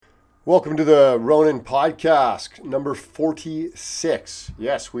Welcome to the Ronin Podcast, number 46.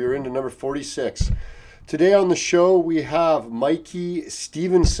 Yes, we are into number 46. Today on the show, we have Mikey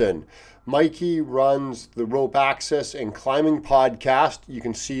Stevenson. Mikey runs the Rope Access and Climbing Podcast. You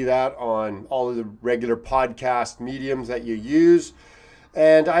can see that on all of the regular podcast mediums that you use.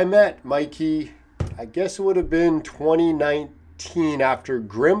 And I met Mikey, I guess it would have been 2019 after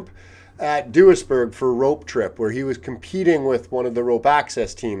Grimp at Duisburg for Rope Trip, where he was competing with one of the rope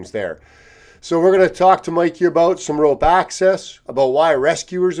access teams there. So we're going to talk to Mikey about some rope access, about why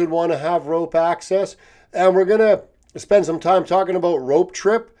rescuers would want to have rope access, and we're going to spend some time talking about Rope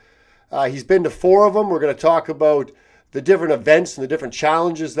Trip. He's been to 4 of them. We're going to talk about the different events and the different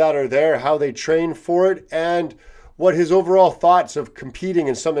challenges that are there, how they train for it, and what his overall thoughts of competing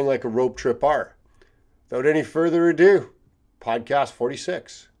in something like a Rope Trip are. Without any further ado, podcast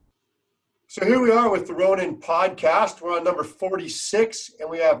 46. So here we are with the Ronin Podcast. We're on number 46, and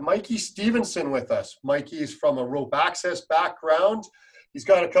we have Mikey Stevenson with us. Mikey is from a rope access background. He's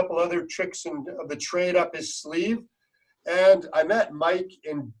got a couple other tricks of the trade up his sleeve. And I met Mike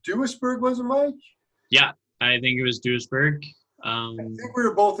in Duisburg, was it, Mike? Yeah, I think it was Duisburg. I think we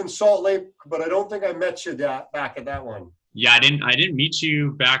were both in Salt Lake, but I don't think I met you back at that one. Yeah, I didn't meet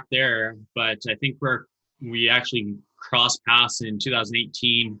you back there, but I think we actually crossed paths in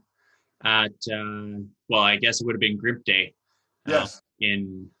 2018 at I guess it would have been Grimp Day. Yes.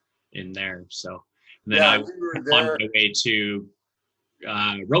 In there. So and then we were on there. my way to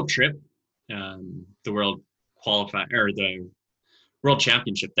Rope Trip, the World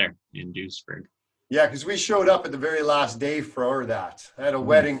Championship there in Duisburg. Yeah, because we showed up at the very last day for that. I had a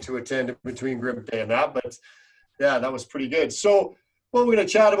wedding to attend between Grimp Day and that, but yeah, that was pretty good. So what we're going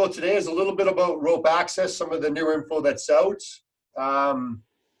to chat about today is a little bit about rope access, some of the new info that's out,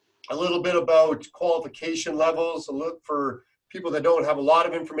 a little bit about qualification levels, a look for people that don't have a lot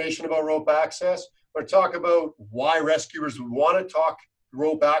of information about rope access. We're going to talk about why rescuers would want to talk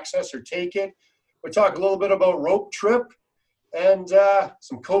rope access or take it. We'll talk a little bit about Rope Trip and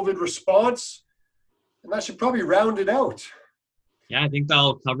some COVID response. And that should probably round it out. Yeah, I think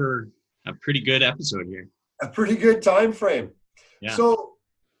that'll cover a pretty good episode here. A pretty good time frame. Yeah. So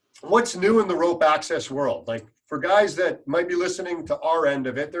what's new in the rope access world? Like for guys that might be listening to our end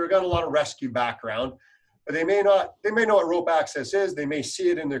of it, they've got a lot of rescue background, but they may know what rope access is. They may see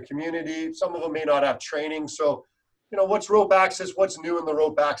it in their community. Some of them may not have training. So, what's rope access? What's new in the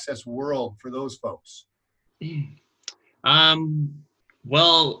rope access world for those folks?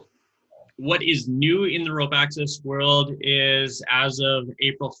 Well, what is new in the rope access world is as of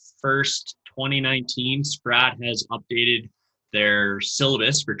April 1st, 2019, Sprat has updated their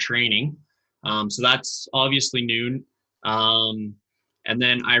syllabus for training. So that's obviously new. And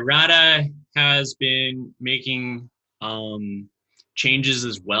then IRATA has been making changes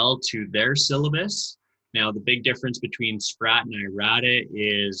as well to their syllabus. Now, the big difference between Sprat and IRATA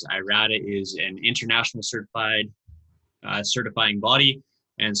is an international certifying body,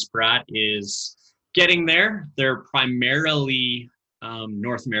 and Sprat is getting there. They're primarily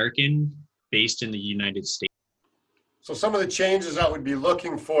North American, based in the United States. So some of the changes I would be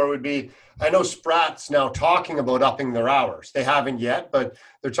looking for would be, I know Sprat's now talking about upping their hours. They haven't yet, but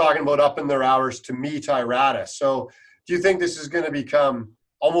they're talking about upping their hours to meet IRATA. So do you think this is going to become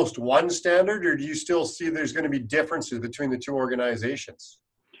almost one standard, or do you still see there's going to be differences between the two organizations?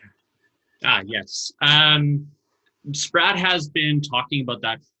 Yes. Sprat has been talking about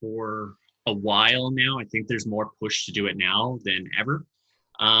that for a while now. I think there's more push to do it now than ever.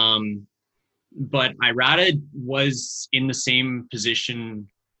 But IRATA was in the same position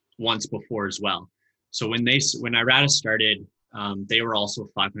once before as well. So when IRATA started, they were also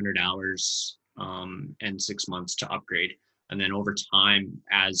 500 hours and 6 months to upgrade. And then over time,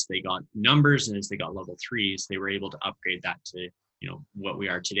 as they got numbers and as they got level 3s, they were able to upgrade that to what we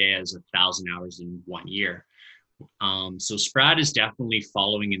are today as 1,000 hours in 1 year. So Sprat is definitely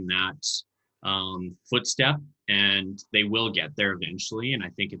following in that footstep, and they will get there eventually. And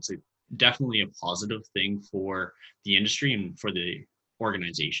I think it's definitely a positive thing for the industry and for the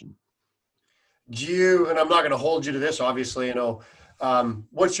organization. And I'm not going to hold you to this, obviously,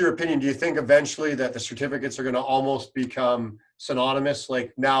 what's your opinion? Do you think eventually that the certificates are going to almost become synonymous?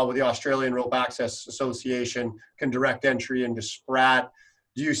 Like now with the Australian Rope Access Association can direct entry into Sprat.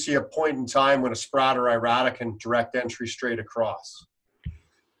 Do you see a point in time when a Sprat or IRATA can direct entry straight across?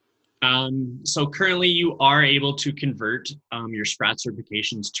 So currently you are able to convert your Sprat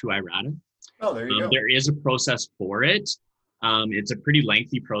certifications to IRATA. Oh, there you go. There is a process for it. It's a pretty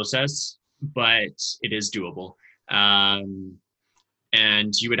lengthy process, but it is doable.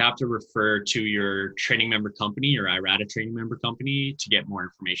 And you would have to refer to your training member company, your IRATA training member company, to get more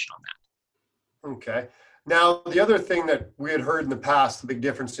information on that. Okay. Now, the other thing that we had heard in the past, the big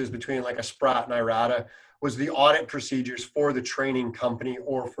differences between like a SPRAT and IRATA, was the audit procedures for the training company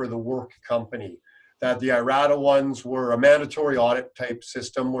or for the work company. That the IRATA ones were a mandatory audit type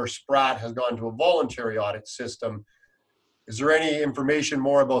system, where SPRAT has gone to a voluntary audit system. Is there any information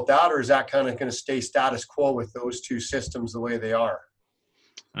more about that, or is that kind of going to stay status quo with those two systems the way they are?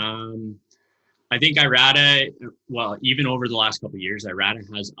 I think IRATA, well, even over the last couple of years, IRATA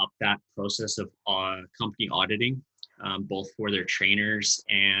has upped that process of company auditing, both for their trainers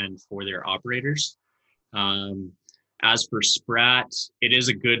and for their operators. As for SPRAT, it is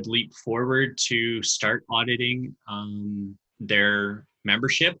a good leap forward to start auditing their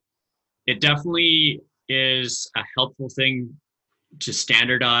membership. It definitely is a helpful thing to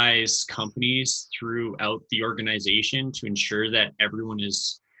standardize companies throughout the organization to ensure that everyone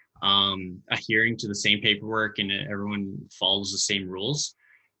is adhering to the same paperwork and everyone follows the same rules.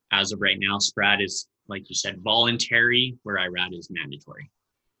 As of right now, SPRAT is, like you said, voluntary, where IRATA is mandatory.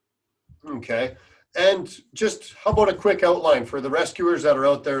 Okay. And just how about a quick outline for the rescuers that are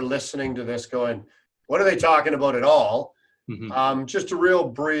out there listening to this going, what are they talking about at all? Mm-hmm. Just a real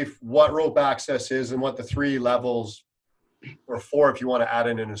brief what rope access is and what the 3 levels, or 4 if you want to add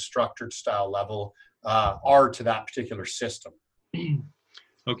in an instructor style level, are to that particular system.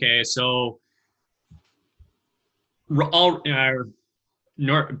 Okay, so both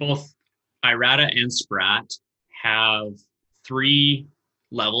IRATA and SPRAT have 3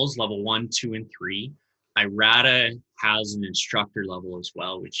 levels, level 1, 2, and 3. IRATA has an instructor level as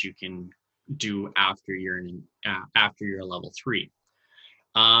well, which you can do after you're level 3.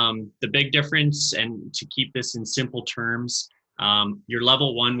 The big difference, and to keep this in simple terms, your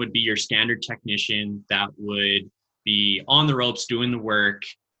level 1 would be your standard technician that would be on the ropes doing the work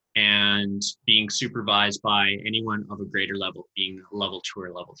and being supervised by anyone of a greater level, being level 2 or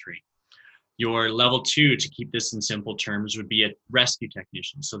level 3. Your level 2, to keep this in simple terms, would be a rescue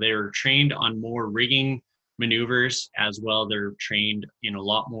technician. So they're trained on more rigging maneuvers as well. They're trained in a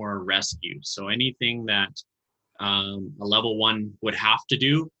lot more rescue. So anything that a level 1 would have to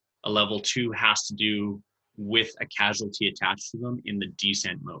do, a level 2 has to do with a casualty attached to them in the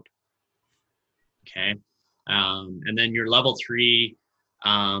descent mode. Okay. And then your level 3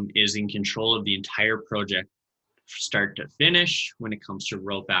 is in control of the entire project, start to finish, when it comes to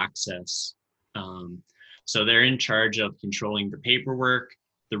rope access. So they're in charge of controlling the paperwork,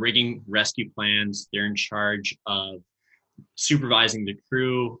 the rigging, rescue plans. They're in charge of supervising the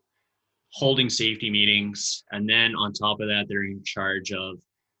crew, holding safety meetings, and then on top of that, they're in charge of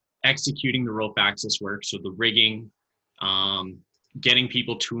executing the rope access work. So the rigging, getting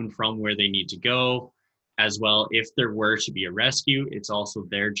people to and from where they need to go, as well. If there were to be a rescue, it's also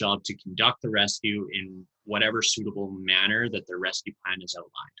their job to conduct the rescue in whatever suitable manner that their rescue plan is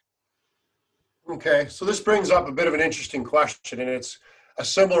outlined. Okay, so this brings up a bit of an interesting question, and it's a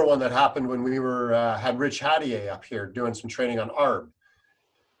similar one that happened when we had Rich Hadier up here doing some training on ARB.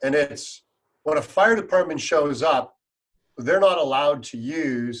 And it's when a fire department shows up, they're not allowed to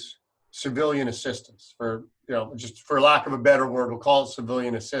use civilian assistance, for, just for lack of a better word, we'll call it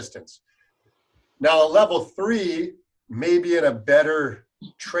civilian assistance. Now, a level 3 may be in a better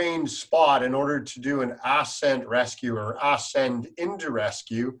trained spot in order to do an ascent rescue or ascend into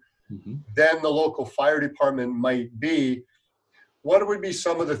rescue than the local fire department might be. What would be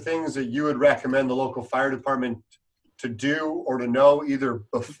some of the things that you would recommend the local fire department to do or to know either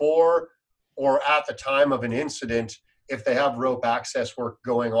before or at the time of an incident if they have rope access work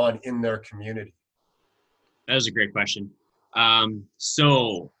going on in their community? That was a great question.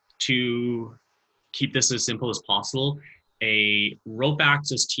 So to keep this as simple as possible, a rope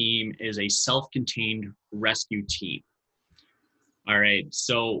access team is a self-contained rescue team. All right,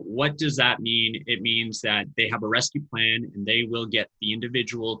 so what does that mean? It means that they have a rescue plan and they will get the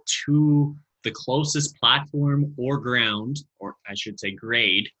individual to the closest platform or ground, or I should say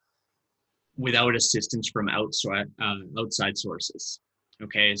grade, without assistance from outside sources.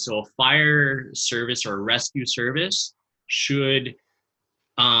 Okay, so a fire service or a rescue service should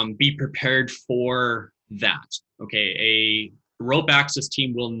be prepared for that. Okay, a rope access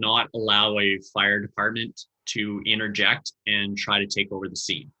team will not allow a fire department to interject and try to take over the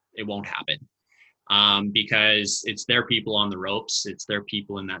scene. It won't happen because it's their people on the ropes. It's their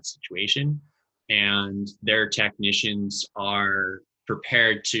people in that situation, and their technicians are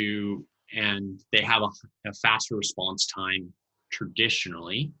prepared to, and they have a faster response time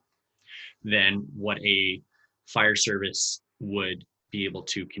traditionally than what a fire service would be able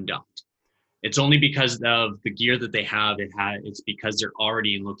to conduct. It's only because of the gear that they have. It's because they're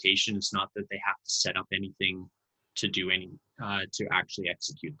already in location. It's not that they have to set up anything to do to actually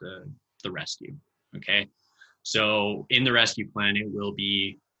execute the rescue. Okay. So in the rescue plan, it will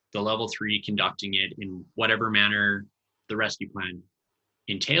be the level 3 conducting it in whatever manner the rescue plan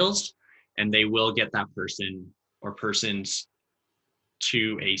entails, and they will get that person or persons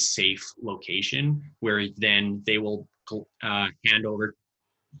to a safe location where then they will hand over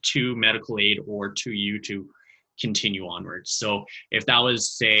to medical aid or to you to continue onwards. So if that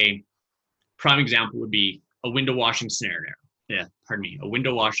was, say, prime example would be a window washing scenario. Yeah, pardon me, a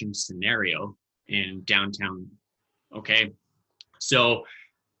window washing scenario in downtown. Okay. So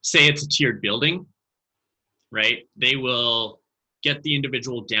say it's a tiered building, right? They will get the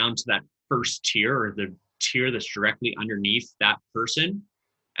individual down to that first tier or the tier that's directly underneath that person.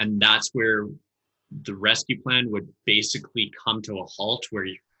 And that's where the rescue plan would basically come to a halt, where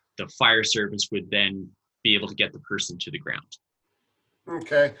the fire service would then be able to get the person to the ground.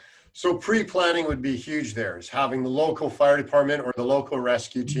 Okay. So pre-planning would be huge there, is having the local fire department or the local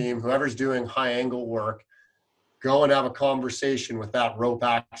rescue team, whoever's doing high angle work, go and have a conversation with that rope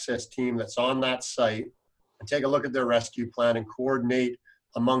access team that's on that site and take a look at their rescue plan and coordinate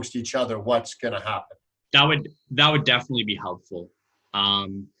amongst each other what's going to happen. That would definitely be helpful.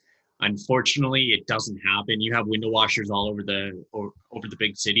 Unfortunately, it doesn't happen. You have window washers all over the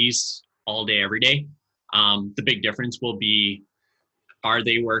big cities all day, every day. The big difference will be, are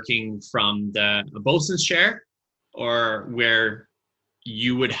they working from a bosun's chair, or where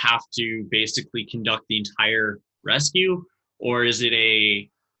you would have to basically conduct the entire rescue, or is it a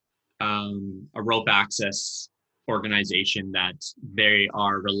rope access organization that they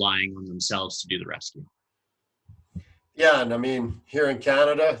are relying on themselves to do the rescue? Yeah, and I mean, here in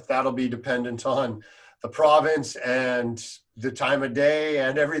Canada, that'll be dependent on the province and the time of day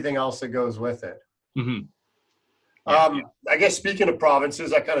and everything else that goes with it. Mm-hmm. Yeah. I guess speaking of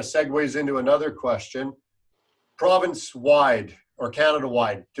provinces, that kind of segues into another question. Province-wide or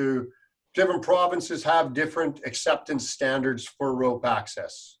Canada-wide, do different provinces have different acceptance standards for rope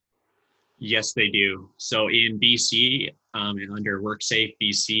access? Yes, they do. So in BC, under WorkSafe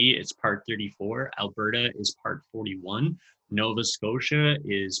BC, it's Part 34. Alberta is Part 41. Nova Scotia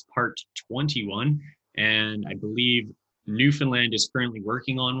is Part 21. And I believe Newfoundland is currently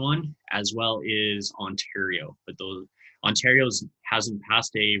working on one, as well as Ontario. But Ontario's hasn't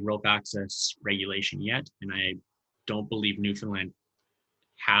passed a rope access regulation yet, and I don't believe Newfoundland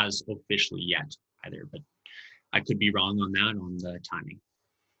has officially yet either. But I could be wrong on that, on the timing.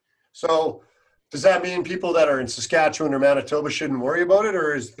 So does that mean people that are in Saskatchewan or Manitoba shouldn't worry about it,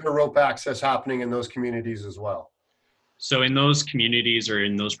 or is there rope access happening in those communities as well? So in those communities or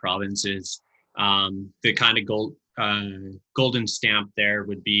in those provinces, the kind of golden stamp there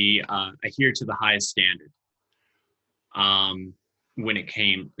would be adhere to the highest standard when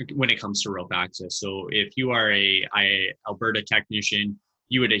it comes to rope access. So if you are a Alberta technician,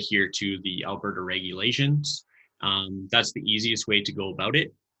 you would adhere to the Alberta regulations. That's the easiest way to go about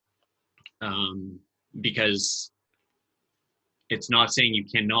it. Because it's not saying you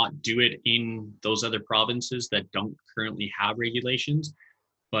cannot do it in those other provinces that don't currently have regulations,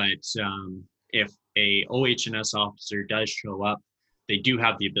 but if a OH&S officer does show up, they do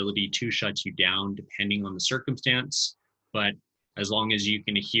have the ability to shut you down depending on the circumstance. But as long as you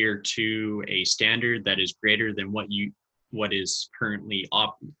can adhere to a standard that is greater than what is currently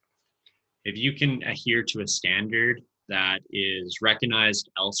if you can adhere to a standard that is recognized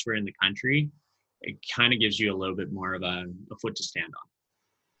elsewhere in the country, it kind of gives you a little bit more of a foot to stand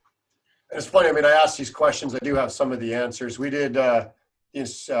on. It's funny. I mean, I asked these questions. I do have some of the answers. We did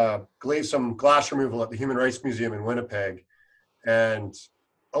some glass removal at the Human Rights Museum in Winnipeg, and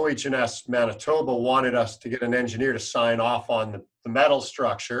OH&S Manitoba wanted us to get an engineer to sign off on the metal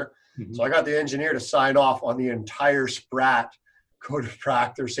structure. Mm-hmm. So I got the engineer to sign off on the entire SPRAT Code of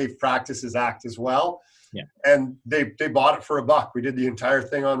Practice, Safe Practices Act as well. Yeah. And they bought it for $1. We did the entire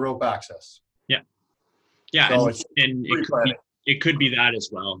thing on rope access. Yeah. Yeah. So and it could be that as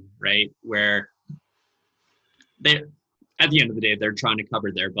well, right? Where at the end of the day, they're trying to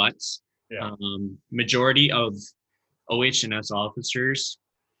cover their butts. Yeah. Majority of OH&S officers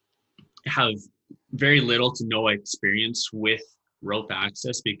have very little to no experience with rope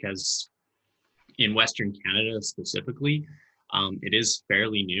access, because in Western Canada specifically, it is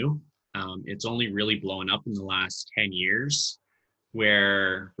fairly new. It's only really blown up in the last 10 years,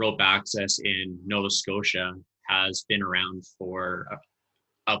 where rope access in Nova Scotia has been around for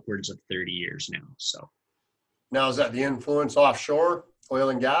upwards of 30 years now. So now, is that the influence offshore, oil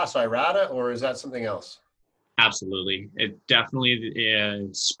and gas, IRATA, or is that something else? Absolutely. It definitely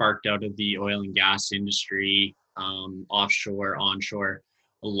sparked out of the oil and gas industry, offshore, onshore.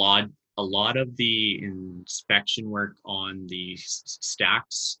 A lot, a lot of the inspection work on the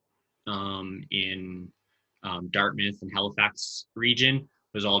stacks in Dartmouth and Halifax region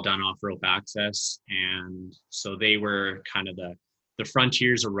was all done off rope access, and so they were kind of the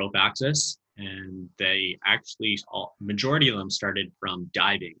frontiers of rope access. And they actually, majority of them started from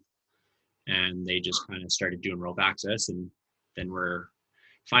diving, and they just kind of started doing rope access, and then were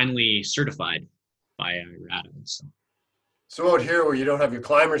finally certified by IRADA. So out here where you don't have your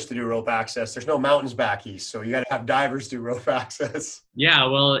climbers to do rope access, there's no mountains back east, so you got to have divers do rope access. Yeah,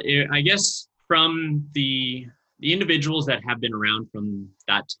 well, I guess from the individuals that have been around from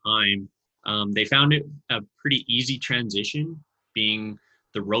that time, they found it a pretty easy transition, being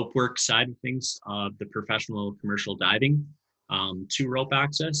the rope work side of things of the professional commercial diving to rope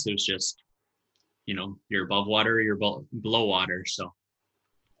access. It was just, you're above water, you're below water. So.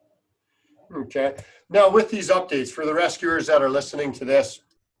 Okay. Now with these updates for the rescuers that are listening to this,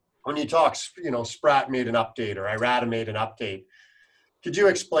 when you talk, Spratt made an update or IRADA made an update, could you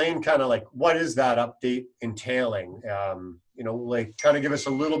explain kind of like what is that update entailing? Kind of give us a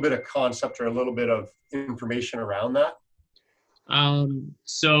little bit of concept or a little bit of information around that.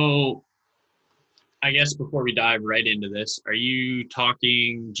 So I guess before we dive right into this, do you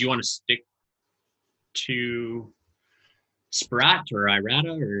want to stick to Spratt or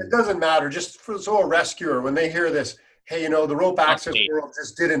IRADA? Or? It doesn't matter. Just so a rescuer, when they hear this, hey, the rope access world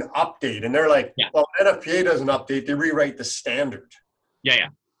just did an update, and they're like, well, NFPA does an update, they rewrite the standard. Yeah.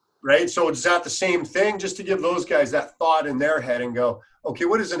 Right? So is that the same thing? Just to give those guys that thought in their head and go, okay,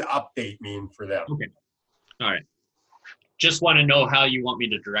 what does an update mean for them? Okay. All right. Just want to know how you want me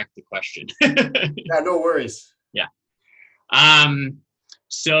to direct the question. Yeah, no worries. Yeah.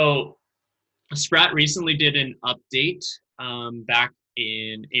 So Spratt recently did an update back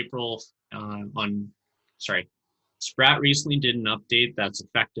in April Spratt recently did an update that's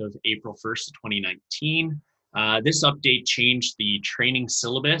effective April 1st, 2019. This update changed the training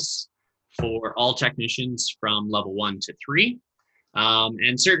syllabus for all technicians from level 1 to 3.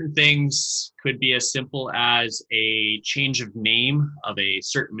 And certain things could be as simple as a change of name of a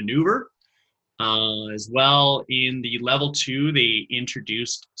certain maneuver. As well, in the level 2, they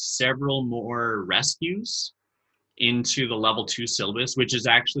introduced several more rescues into the level 2 syllabus, which is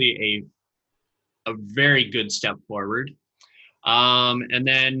actually a very good step forward. And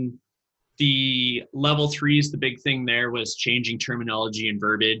then the level 3s, the big thing there was changing terminology and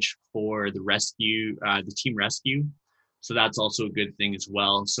verbiage for the rescue, the team rescue. So that's also a good thing as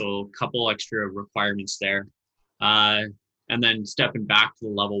well. So a couple extra requirements there. And then stepping back to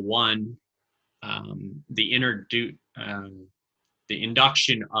the level 1, the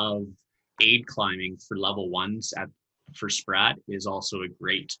induction of aid climbing for level 1s for Spratt is also a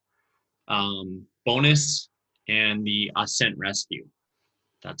great bonus, and the ascent rescue,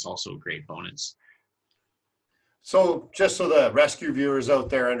 that's also a great bonus. So just so the rescue viewers out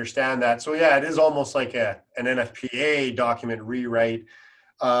there understand that, so yeah, it is almost like an NFPA document rewrite.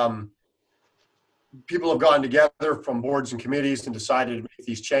 People have gotten together from boards and committees and decided to make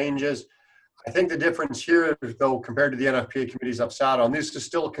these changes. I think the difference here, though, compared to the NFPA committees I've sat on, this is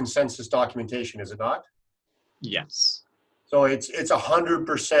still consensus documentation, is it not? Yes. So it's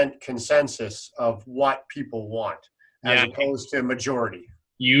 100% consensus of what people want, as opposed to majority.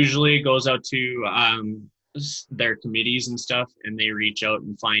 Usually it goes out to their committees and stuff, and they reach out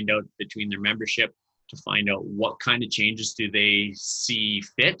and find out between their membership to find out what kind of changes do they see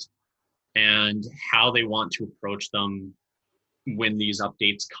fit and how they want to approach them when these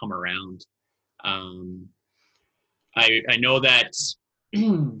updates come around. I know that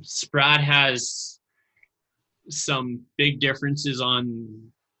Spratt has some big differences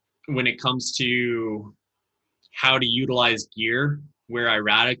on when it comes to how to utilize gear, where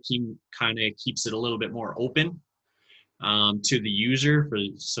IRADA kind of keeps it a little bit more open to the user,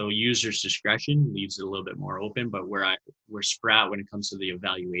 so user's discretion leaves it a little bit more open. But where Spratt, when it comes to the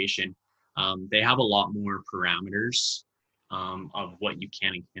evaluation, they have a lot more parameters of what you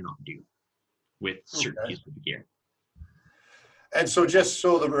can and cannot do with certain pieces of gear. And so just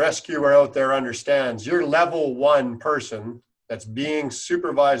so the rescuer out there understands, your level 1 person that's being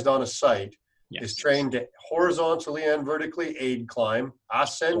supervised on a site is trained to horizontally and vertically aid climb,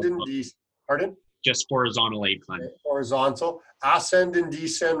 ascend and descend. Pardon? Just horizontal aid climb. Horizontal, ascend and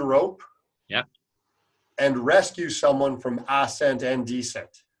descend rope. Yep. And rescue someone from ascent and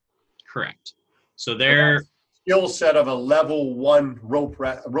descent. Correct. So they're skill set of a level 1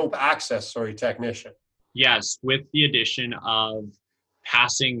 rope access technician. Yes, with the addition of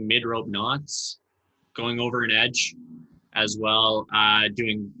passing mid-rope knots going over an edge, as well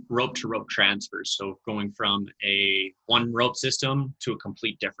doing rope to rope transfers. So going from one rope system to a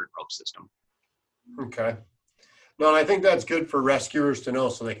complete different rope system. Okay. No, and I think that's good for rescuers to know,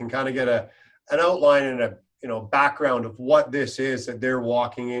 so they can kind of get an outline and a background of what this is that they're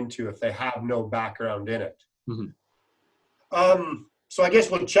walking into if they have no background in it. Mm-hmm. So I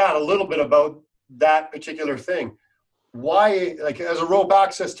guess we'll chat a little bit about that particular thing. Why, like as a rope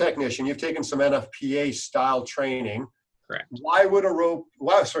access technician, you've taken some NFPA style training. Correct. Why would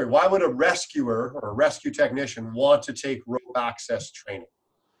a rescuer or a rescue technician want to take rope access training?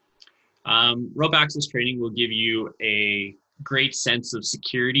 Rope access training will give you a great sense of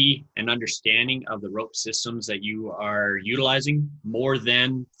security and understanding of the rope systems that you are utilizing more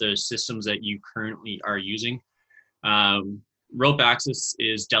than the systems that you currently are using. Rope access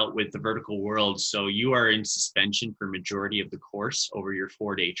is dealt with the vertical world, so you are in suspension for majority of the course over your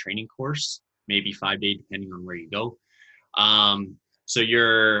 4-day training course, maybe 5-day depending on where you go. So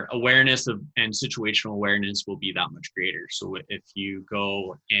your awareness and situational awareness will be that much greater. So if you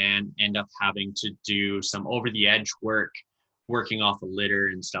go and end up having to do some over the edge work, working off a litter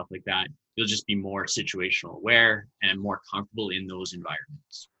and stuff like that, you'll just be more situational aware and more comfortable in those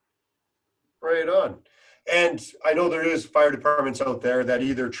environments. Right on. And I know there is fire departments out there that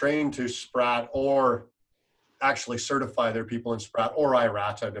either train to SPRAT or actually certify their people in SPRAT or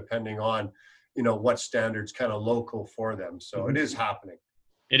IRATA, depending on, what standards kind of local for them. So It is happening.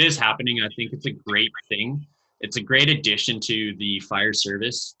 It is happening. I think it's a great thing. It's a great addition to the fire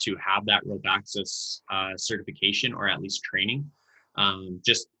service to have that rope access certification or at least training,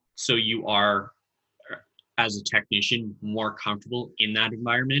 just so you are, as a technician, more comfortable in that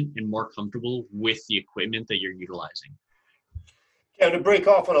environment and more comfortable with the equipment that you're utilizing. And to break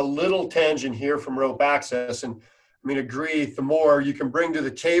off on a little tangent here from rope access, and agree, the more you can bring to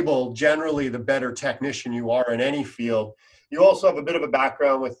the table, generally, the better technician you are in any field. You also have a bit of a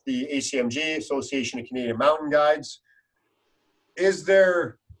background with the ACMG, Association of Canadian Mountain Guides. Is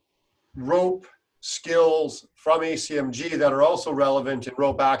there rope skills from ACMG that are also relevant in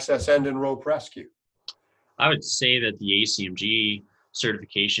rope access and in rope rescue? I would say that the ACMG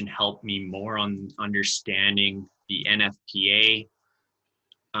certification helped me more on understanding the NFPA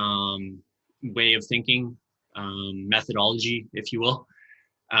way of thinking, methodology, if you will,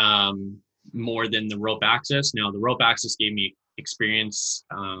 more than the rope access. Now, the rope access gave me experience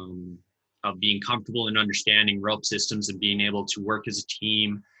of being comfortable in understanding rope systems and being able to work as a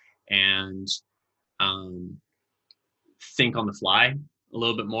team and think on the fly a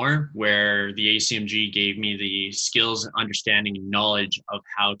little bit more, where the ACMG gave me the skills, understanding, and knowledge of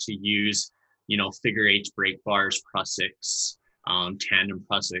how to use, figure eights, brake bars, prussics, tandem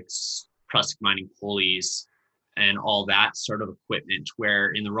prussics, prussic mining pulleys, and all that sort of equipment,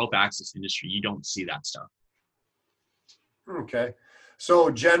 where in the rope access industry, you don't see that stuff. Okay. So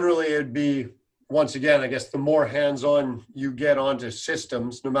generally it'd be, once again, I guess the more hands-on you get onto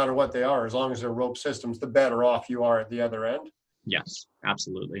systems, no matter what they are, as long as they're rope systems, the better off you are at the other end. Yes,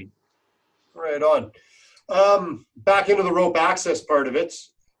 absolutely. Right on. Back into the rope access part of it,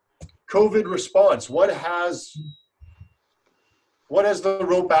 COVID response. What has the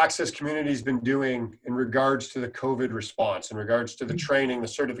rope access community's been doing in regards to the COVID response, in regards to the training, the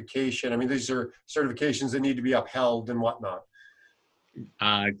certification? These are certifications that need to be upheld and whatnot.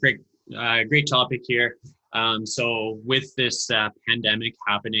 Great topic here. So with this pandemic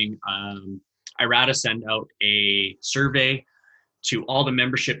happening, IRATA sent out a survey to all the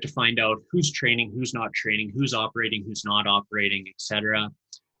membership to find out who's training, who's not training, who's operating, who's not operating, etc.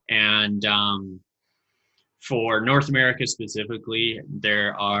 And for North America specifically,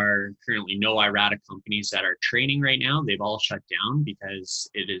 there are currently no IRATA companies that are training right now. They've all shut down because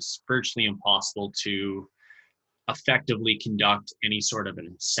it is virtually impossible to effectively conduct any sort of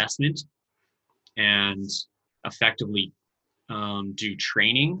an assessment and effectively do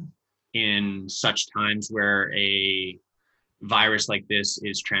training in such times where a virus like this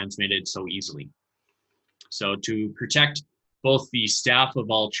is transmitted so easily. So to protect both the staff of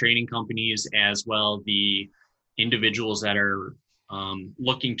all training companies as well the individuals that are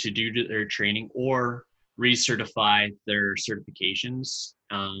looking to do their training or recertify their certifications,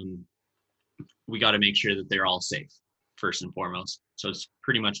 we got to make sure that they're all safe first and foremost. So it's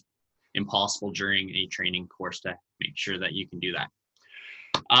pretty much impossible during a training course to make sure that you can do that.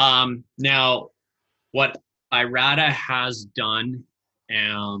 Now, what IRATA has done,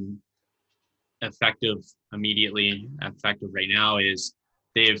 effective right now, is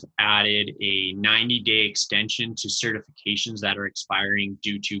they've added a 90-day extension to certifications that are expiring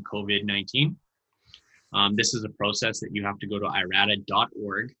due to COVID-19. This is a process that you have to go to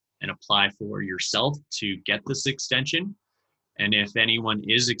irata.org and apply for yourself to get this extension. And if anyone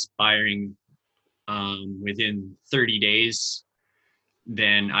is expiring within 30 days,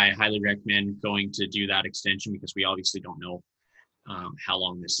 then I highly recommend going to do that extension, because we obviously don't know how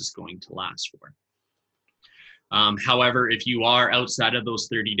long this is going to last for. However, if you are outside of those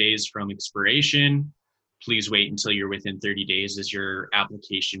 30 days from expiration, please wait until you're within 30 days, as your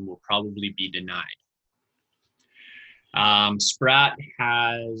application will probably be denied. Sprott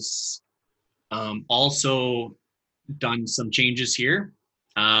has also done some changes here.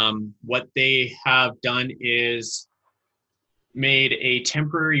 What they have done is made a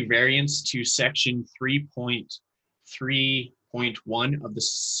temporary variance to section 3.3.1 of the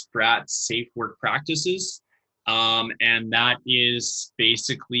Sprott Safe Work Practices. And that is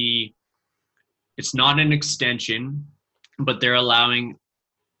basically, it's not an extension, but they are allowing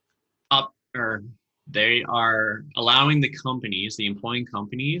the companies, the employing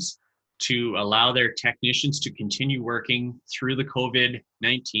companies, to allow their technicians to continue working through the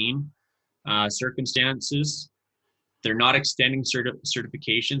COVID-19 circumstances. They're not extending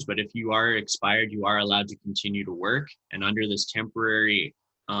certifications, but if you are expired, you are allowed to continue to work. And under this temporary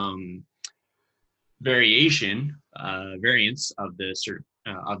variance of the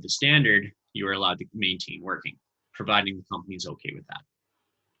standard, you are allowed to maintain working, providing the company is okay with that.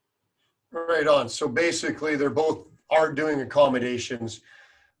 Right on. So basically, they're both are doing accommodations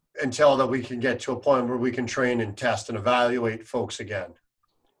until that we can get to a point where we can train and test and evaluate folks again.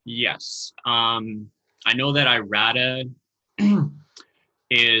 Yes. I know that IRATA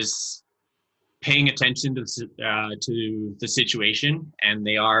is paying attention to the situation, and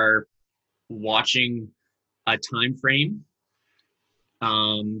they are watching a time frame,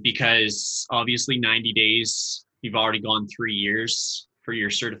 because obviously 90 days, you've already gone 3 years for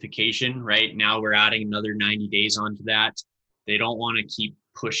your certification. Right now we're adding another 90 days onto that. They don't want to keep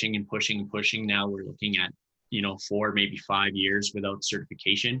pushing and pushing and pushing. Now we're looking at 4, maybe 5 years without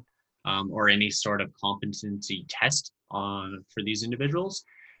certification or any sort of competency test for these individuals.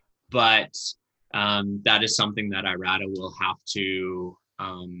 But that is something that IRATA will have to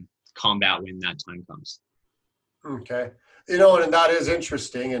combat when that time comes. Okay. And that is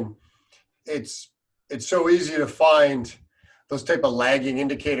interesting. And it's so easy to find those type of lagging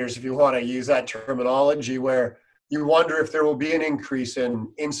indicators, if you want to use that terminology, where you wonder if there will be an increase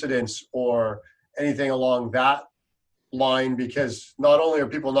in incidents or anything along that line, because not only are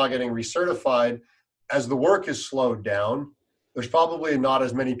people not getting recertified, as the work is slowed down, there's probably not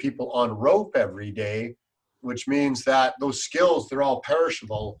as many people on rope every day, which means that those skills, they're all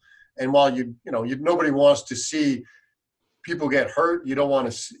perishable. And while nobody wants to see people get hurt, you don't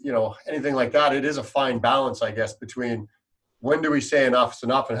want to, anything like that. It is a fine balance, I guess, between when do we say enough is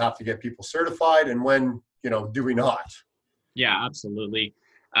enough and have to get people certified, and when, do we not? Yeah, absolutely.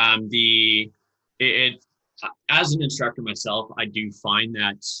 As an instructor myself, I do find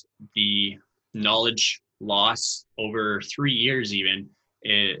that the knowledge loss over 3 years even,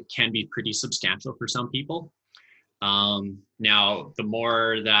 it can be pretty substantial for some people. Now, the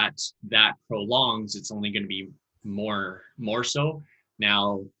more that prolongs, it's only going to be more so.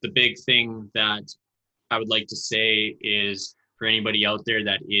 Now, the big thing that I would like to say is, for anybody out there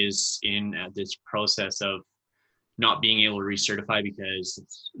that is in this process of not being able to recertify because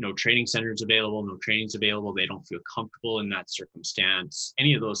no training centers available, no trainings available, they don't feel comfortable in that circumstance,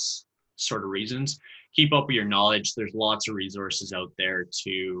 any of those sort of reasons, keep up with your knowledge. There's lots of resources out there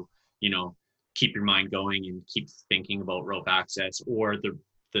to, keep your mind going and keep thinking about rope access or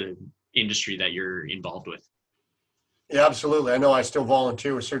the industry that you're involved with. Yeah, absolutely. I know I still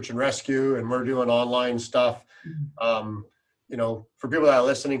volunteer with Search and Rescue, and we're doing online stuff. For people that are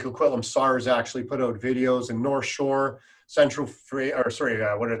listening, Coquitlam SARS actually put out videos in North Shore, Central,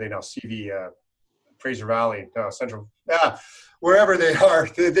 what are they now? Fraser Valley, Central, wherever they are.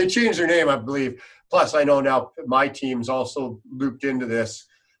 They changed their name, I believe. Plus, I know now my team's also looped into this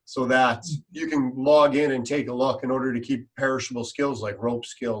so that you can log in and take a look in order to keep perishable skills like rope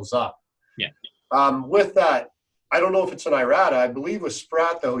skills up. Yeah. With that, I don't know if it's an IRATA. I believe with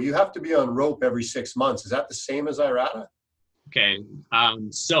Sprott, though, you have to be on rope every 6 months. Is that the same as IRATA? Okay.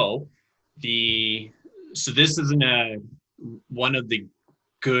 So this isn't one of the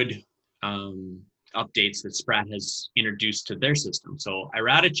good updates that Sprott has introduced to their system. So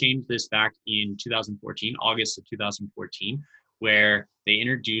IRATA changed this back in 2014, August of 2014, where they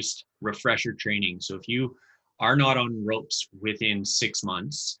introduced refresher training. So if you are not on ropes within 6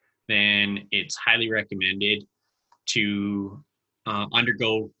 months, then it's highly recommended to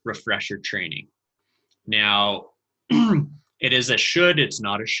undergo refresher training. Now, it is a should, it's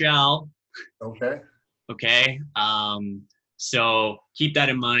not a shall. Okay. Okay. So keep that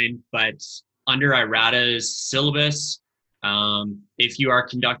in mind. But under IRATA's syllabus, if you are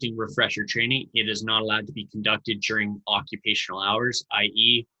conducting refresher training, it is not allowed to be conducted during occupational hours,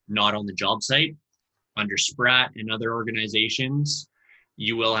 i.e. not on the job site. Under SPRAT and other organizations,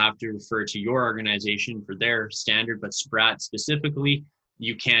 you will have to refer to your organization for their standard, but SPRAT specifically,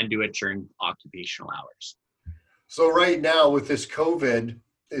 you can do it during occupational hours. So right now with this COVID,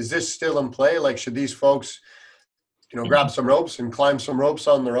 is this still in play? Like, should these folks, grab some ropes and climb some ropes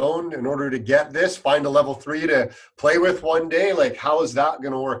on their own in order to get this, find a level 3 to play with one day? Like, how is that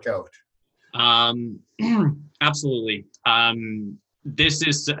going to work out? Absolutely. This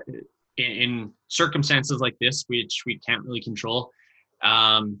is in circumstances like this, which we can't really control.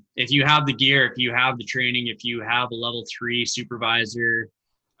 If you have the gear, if you have the training, if you have a level 3 supervisor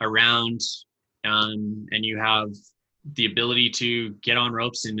around, and you have the ability to get on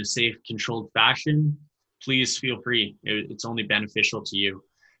ropes in a safe, controlled fashion, please feel free. It's only beneficial to you.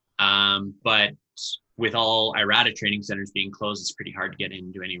 But with all IRATA training centers being closed, it's pretty hard to get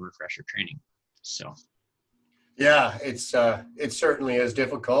into any refresher training. So, yeah, it certainly is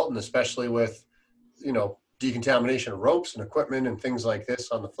difficult, and especially with, decontamination of ropes and equipment and things like this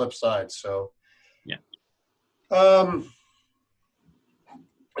on the flip side. So, yeah.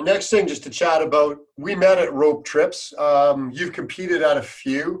 The next thing just to chat about, we met at Rope Trips. You've competed at a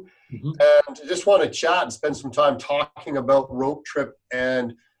few, and I just want to chat and spend some time talking about Rope Trip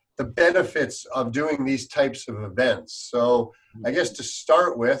and the benefits of doing these types of events. So I guess to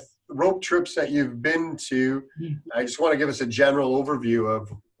start with, Rope Trips that you've been to, I just want to give us a general overview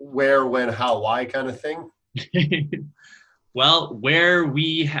of where, when, how, why kind of thing. Well, where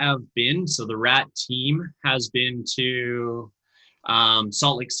we have been, so the RAT team has been to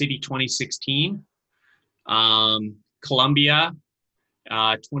Salt Lake City 2016, Columbia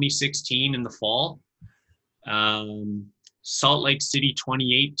 2016 in the fall, Salt Lake City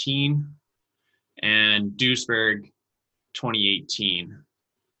 2018, and Duisburg 2018.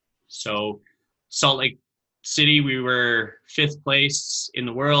 So Salt Lake City, we were 5th place in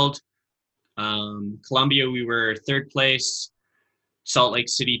the world. Columbia, we were 3rd place. Salt Lake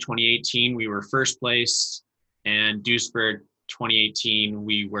City 2018, we were 1st place. And Duisburg 2018,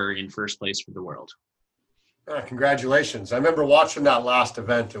 we were in 1st place for the world. Congratulations. I remember watching that last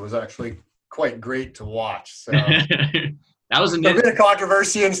event. It was actually quite great to watch. So that was a bit of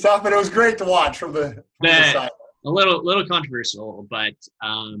controversy and stuff, but it was great to watch from the side. A little controversial, but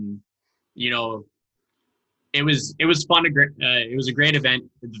it was fun. It was a great event.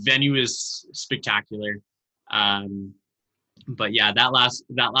 The venue is spectacular. But yeah, that last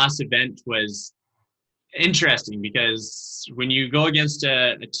event was interesting because when you go against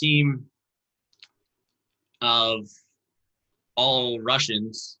a team of all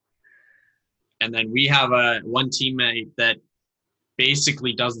Russians, and then we have one teammate that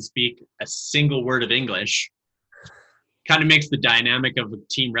basically doesn't speak a single word of English, kind of makes the dynamic of a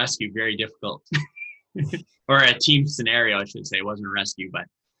team rescue very difficult. Or a team scenario, I should say. It wasn't a rescue, but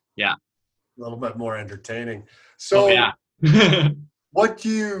yeah. A little bit more entertaining. So yeah. How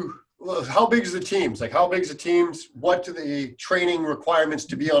big is the teams? Like, how big is the teams? What do the training requirements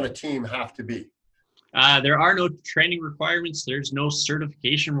to be on a team have to be? There are no training requirements. There's no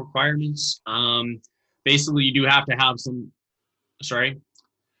certification requirements. Basically, you do have to have some,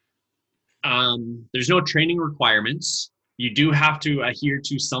 there's no training requirements. You do have to adhere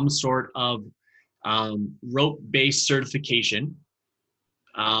to some sort of rope-based certification.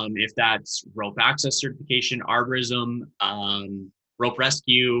 If that's rope access certification, arborism, rope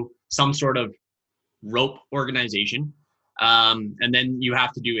rescue, some sort of rope organization. And then you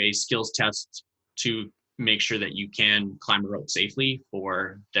have to do a skills test to make sure that you can climb a rope safely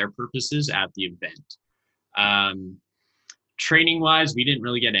for their purposes at the event. Training wise, we didn't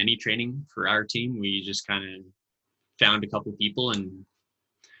really get any training for our team. We just kind of found a couple people and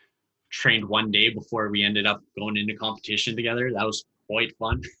trained one day before we ended up going into competition together. That was quite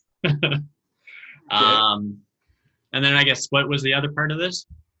fun. And then I guess, what was the other part of this?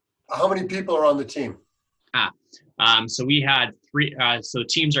 How many people are on the team? So we had 3, so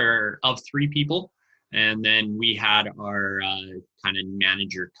teams are of 3 people. And then we had our kind of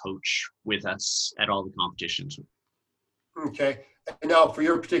manager coach with us at all the competitions. Okay. And now for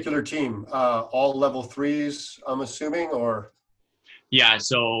your particular team, all level 3s, I'm assuming, or? Yeah.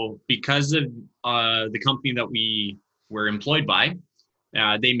 So because of the company that we were employed by,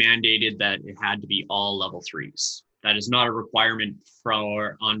 they mandated that it had to be all level 3s. That is not a requirement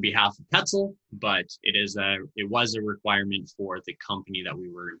on behalf of Petzl, but it was a requirement for the company that we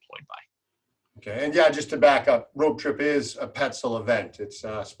were employed by. Okay, and yeah, just to back up, Rope Trip is a Petzl event. It's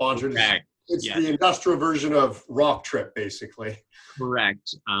sponsored. Correct. It's Yes, the industrial version of rock trip, basically.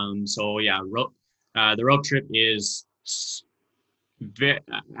 correct. So yeah, the rope trip is we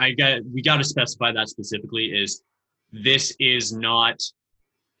got to specify that specifically is this is not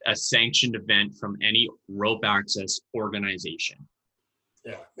a sanctioned event from any rope access organization.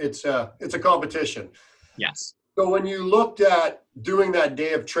 Yeah, it's a competition. Yes. So when you looked at doing that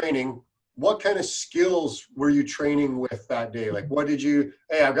day of training, what kind of skills were you training with that day? Like, what did you,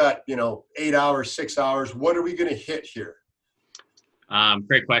 hey, I've got, 8 hours, 6 hours. What are we going to hit here?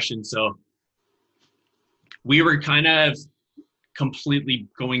 Great question. So we were kind of completely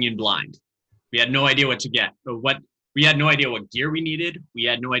going in blind. We had no idea what to get, we had no idea what gear we needed. We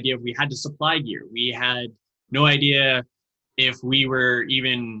had no idea if we had to supply gear. We had no idea if we were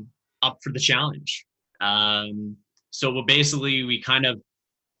even up for the challenge. So basically we kind of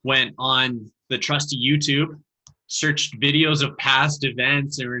went on the trusty YouTube, searched videos of past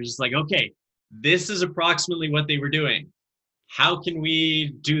events, and we're just like, okay, this is approximately what they were doing. How can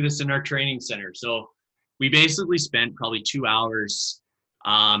we do this in our training center? So we basically spent probably 2 hours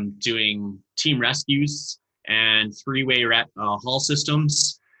doing team rescues and three-way haul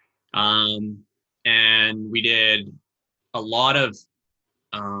systems. And we did a lot of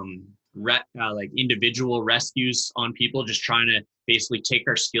like individual rescues on people, just trying to basically take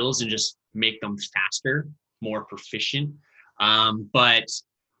our skills and just make them faster, more proficient. But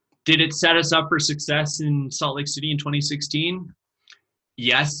did it set us up for success in Salt Lake City in 2016?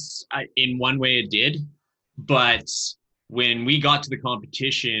 Yes, in one way it did. But when we got to the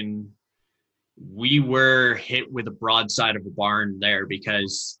competition, we were hit with a broadside of a barn there,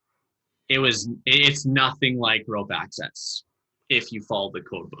 because it's nothing like rope access if you follow the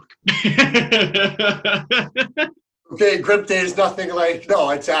code book. Okay, grip day is nothing like, no,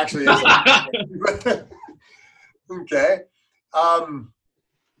 it's actually isn't. Okay.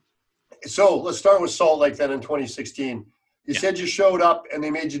 So let's start with Salt Lake then in 2016. You said you showed up and they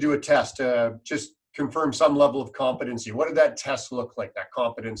made you do a test to just confirm some level of competency. What did that test look like, that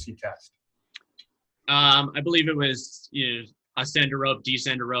competency test? I believe it was, ascend a rope,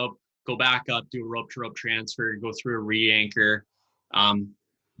 descend a rope, go back up, do a rope-to-rope transfer, go through a re-anchor. A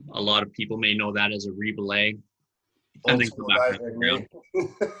lot of people may know that as a re-belay. And then go back up the ground.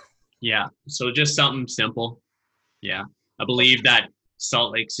 Yeah, so just something simple. Yeah, I believe that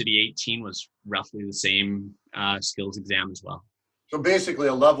Salt Lake City 18 was roughly the same skills exam as well. So basically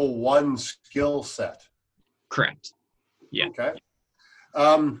a level 1 skill set. Correct. Yeah. Okay.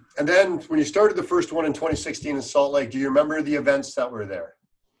 And then when you started the first one in 2016 in Salt Lake, do you remember the events that were there?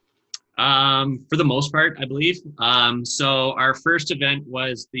 For the most part, I believe. So our first event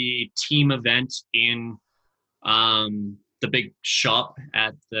was the team event in the big shop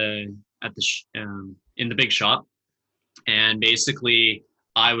in the big shop. And basically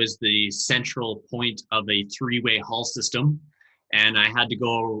I was the central point of a three-way haul system, and I had to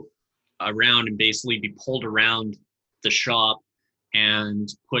go around and basically be pulled around the shop and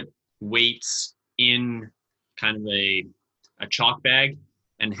put weights in kind of a chalk bag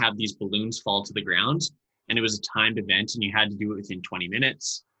and have these balloons fall to the ground. And it was a timed event, and you had to do it within 20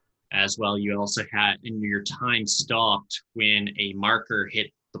 minutes as well. You also had, and your time stopped when a marker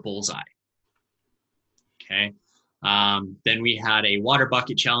hit the bullseye. Okay. Then we had a water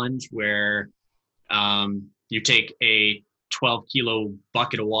bucket challenge where you take a 12-kilo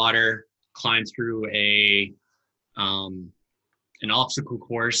bucket of water, climb through an obstacle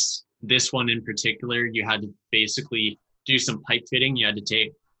course. This one in particular, you had to basically do some pipe fitting. You had to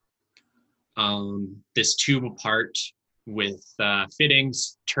take this tube apart with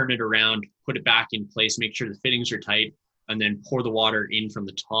fittings, turn it around, put it back in place, make sure the fittings are tight, and then pour the water in from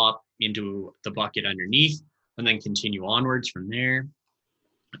the top into the bucket underneath, and then continue onwards from there.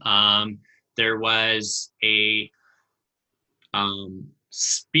 There was a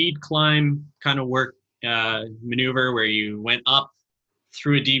speed climb kind of work maneuver where you went up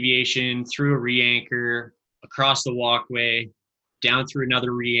through a deviation, through a re-anchor, across the walkway, down through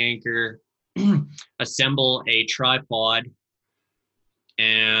another re-anchor, assemble a tripod,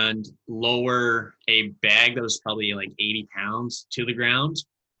 and lower a bag that was probably like 80 pounds to the ground,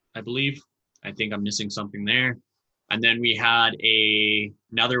 I believe. I think I'm missing something there. And then we had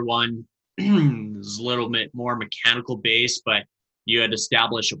another one, it was a little bit more mechanical based, but you had to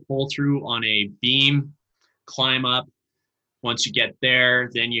establish a pull through on a beam, climb up. Once you get there,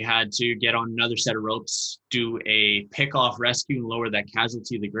 then you had to get on another set of ropes, do a pick off rescue and lower that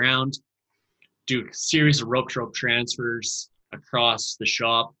casualty to the ground, do a series of rope to rope transfers across the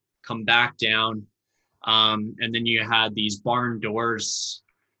shop, come back down. And then you had these barn doors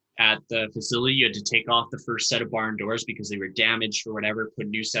at the facility, you had to take off the first set of barn doors because they were damaged or whatever, put a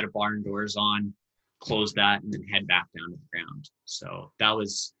new set of barn doors on, close that, and then head back down to the ground. So that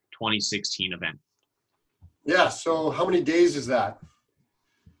was 2016 event. Yeah. So how many days is that?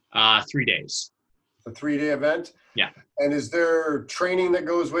 3 days. A 3-day event? Yeah. And is there training that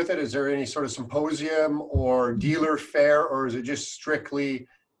goes with it? Is there any sort of symposium or dealer fair, or is it just strictly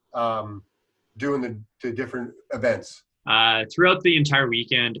doing the different events? Throughout the entire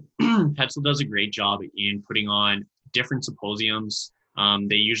weekend, Petzl does a great job in putting on different symposiums.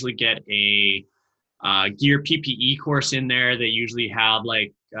 They usually get a gear PPE course in there. They usually have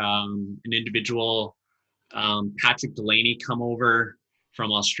like an individual, Patrick Delaney, come over from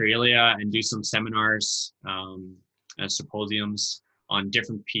Australia and do some seminars, symposiums on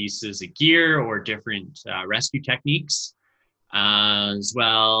different pieces of gear or different rescue techniques. As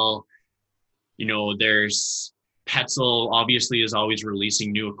well, there's Petzl obviously is always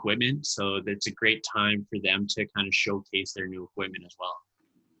releasing new equipment, so it's a great time for them to kind of showcase their new equipment as well.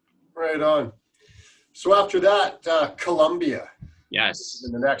 Right on. So after that, Colombia. Yes.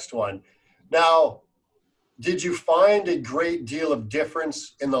 In the next one. Now, did you find a great deal of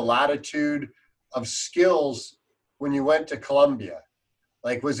difference in the latitude of skills when you went to Colombia?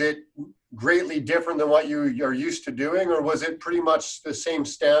 Like, was it greatly different than what you are used to doing, or was it pretty much the same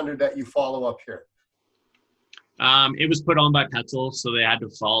standard that you follow up here? It was put on by Petzl, so they had to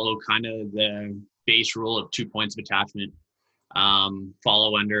follow kind of the base rule of 2 points of attachment,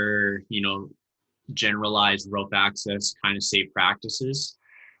 follow under, generalized rope access kind of safe practices.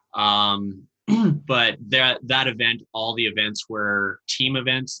 But that event, all the events were team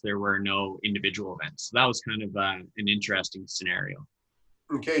events. There were no individual events. So that was kind of an interesting scenario.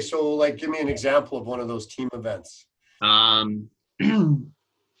 Okay, so give me an example of one of those team events.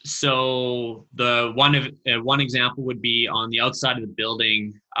 So the one example would be on the outside of the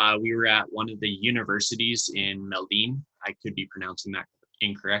building. We were at one of the universities in Medellin. I could be pronouncing that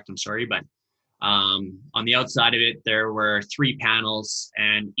incorrect. I'm sorry, but on the outside of it, there were 3 panels,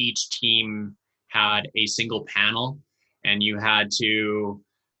 and each team had a single panel, and you had to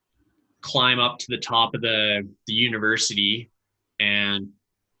climb up to the top of the university and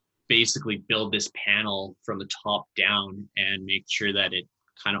basically build this panel from the top down and make sure that it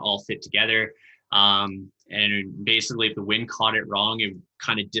kind of all fit together. And basically, if the wind caught it wrong, it would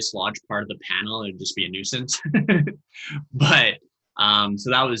kind of dislodge part of the panel. It would just be a nuisance. But so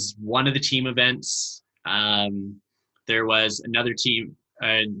that was one of the team events. There was another team.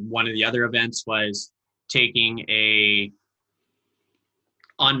 One of the other events was taking a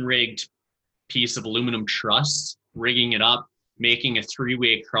unrigged piece of aluminum truss, rigging it up, making a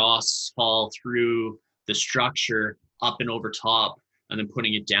 3-way cross fall through the structure up and over top, and then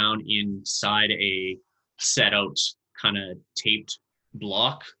putting it down inside a set out kind of taped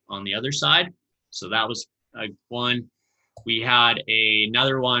block on the other side. So that was one. We had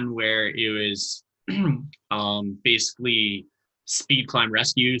another one where it was basically speed climb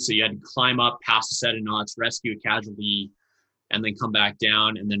rescue. So you had to climb up past a set of knots, rescue a casualty, and then come back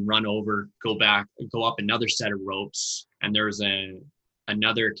down and then run over, go up another set of ropes. And there was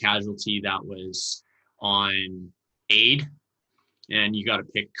another casualty that was on aid, and you got to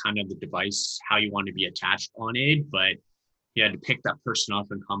pick kind of the device, how you want to be attached on aid, but you had to pick that person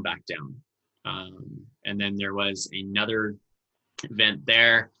up and come back down. And then there was another event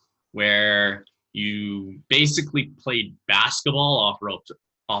there where you basically played basketball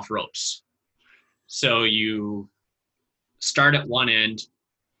off ropes. So you start at one end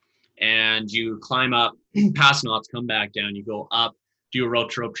and you climb up, past knots, come back down, you go up, do a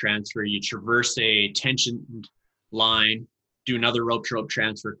rope-to-rope transfer, you traverse a tension line, do another rope-to-rope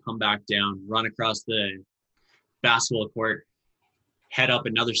transfer, come back down, run across the basketball court, head up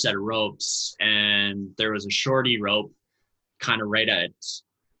another set of ropes, and there was a shorty rope kind of right at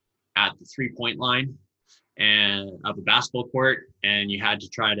the 3-point line and of the basketball court, and you had to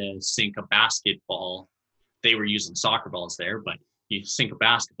try to sink a basketball. They were using soccer balls there, but you sink a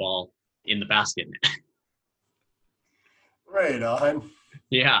basketball in the basket. Right on.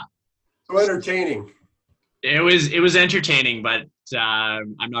 Yeah. So entertaining. It was entertaining, but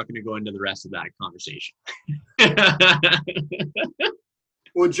I'm not going to go into the rest of that conversation.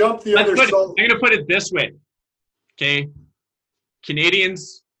 We'll jump the other side. I'm going to put it this way. Okay.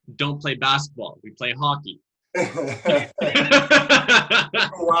 Canadians don't play basketball. We play hockey.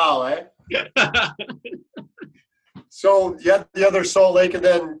 Wow, eh? So you had the other Salt Lake, and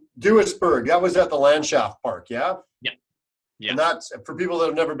then Duisburg. That was at the Landschaft Park, yeah? Yeah. Yeah. And that's, for people that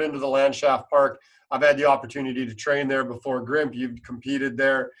have never been to the Landschaft Park, I've had the opportunity to train there before. Grimp, you've competed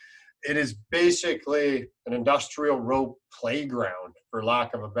there. it is basically an industrial rope playground, for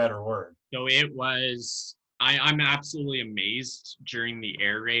lack of a better word. So it was, I'm absolutely amazed during the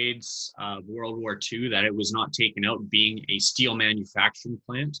air raids of World War II that it was not taken out, being a steel manufacturing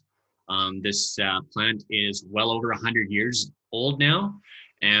plant. This plant is well over 100 years old now.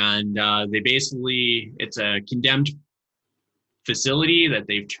 And it's a condemned facility that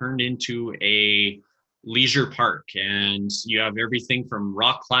they've turned into a leisure park. And you have everything from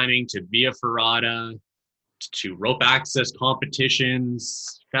rock climbing to via ferrata to rope access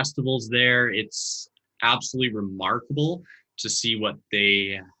competitions, festivals there. It's absolutely remarkable to see what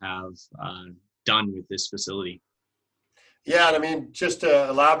they have done with this facility. Yeah, and I mean, just to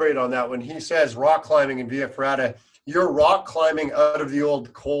elaborate on that, when he says rock climbing in Via Ferrata, you're rock climbing out of the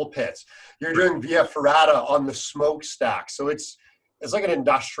old coal pits. You're doing Via Ferrata on the smokestack. So it's like an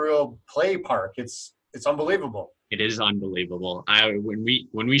industrial play park. It's unbelievable. It is unbelievable.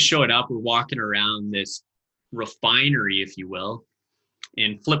 When we showed up, we're walking around this refinery, if you will,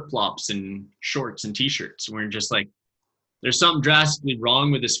 in flip-flops and shorts and t-shirts. We're just like, there's something drastically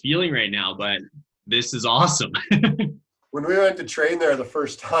wrong with this feeling right now, but this is awesome. When we went to train there the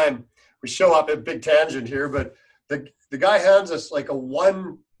first time, we show up at big tangent here, but the guy hands us like a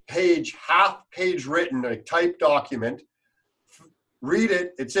 1-page, half-page written, a typed document. Read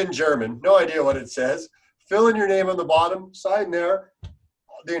it. It's in German. No idea what it says. Fill in your name on the bottom. Sign there.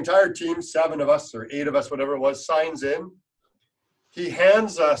 The entire team, 7 of us or 8 of us, whatever it was, signs in. He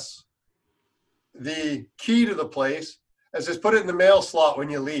hands us the key to the place and says, put it in the mail slot when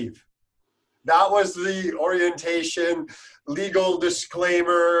you leave. That was the orientation, legal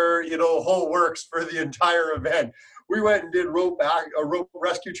disclaimer, whole works for the entire event. We went and did rope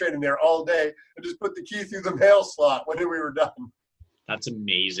rescue training there all day and just put the key through the mail slot when we were done. That's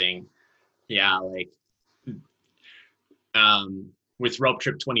amazing. Yeah, with Rope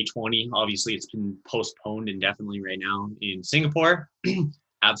Trip 2020, obviously it's been postponed indefinitely right now in Singapore.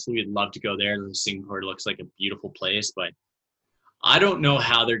 Absolutely would love to go there. Singapore looks like a beautiful place, but I don't know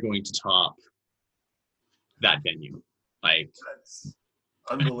how they're going to top that venue. That's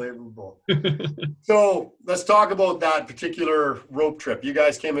unbelievable. So let's talk about that particular rope trip. You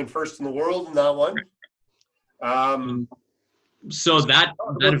guys came in first in the world in that one. So that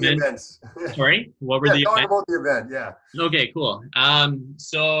event. Sorry, what were the talk events? About the event, yeah. Okay, cool.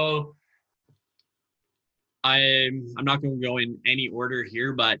 So I'm not going to go in any order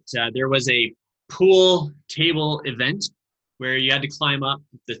here, but there was a pool table event where you had to climb up.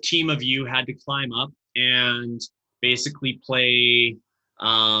 The team of you had to climb up and basically play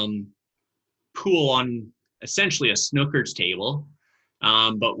pool on essentially a snooker's table,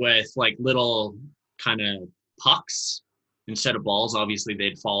 but with like little kind of pucks instead of balls. Obviously,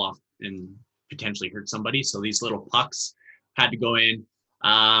 they'd fall off and potentially hurt somebody. So these little pucks had to go in.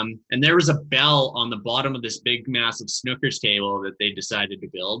 And there was a bell on the bottom of this big, massive snooker's table that they decided to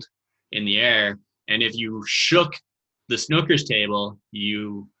build in the air. And if you shook the snooker's table,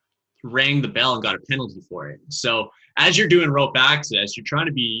 you rang the bell and got a penalty for it. So as you're doing rope access, you're trying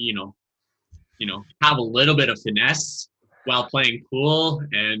to be, have a little bit of finesse while playing pool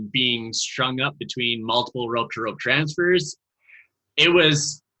and being strung up between multiple rope to rope transfers. It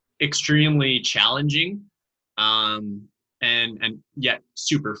was extremely challenging, and yet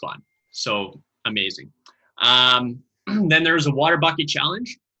super fun. So amazing. Then there was a water bucket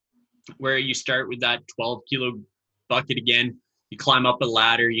challenge where you start with that 12-kilo bucket again. You climb up a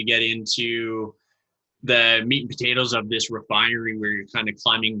ladder, you get into the meat and potatoes of this refinery where you're kind of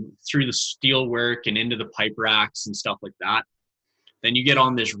climbing through the steel work and into the pipe racks and stuff like that. Then you get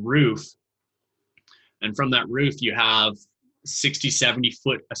on this roof, and from that roof you have 60-70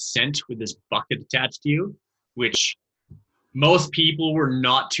 foot ascent with this bucket attached to you, which most people were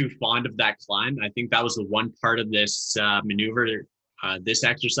not too fond of that climb. I think that was the one part of this maneuver, this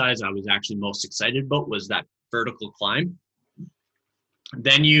exercise I was actually most excited about, was that vertical climb.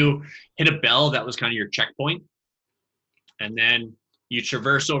 Then you hit a bell that was kind of your checkpoint, and then you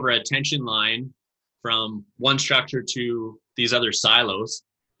traverse over a tension line from one structure to these other silos,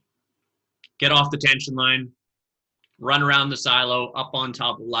 get off the tension line, run around the silo, up on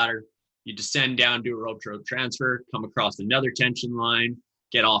top of the ladder. You descend down, do a rope to rope transfer, come across another tension line,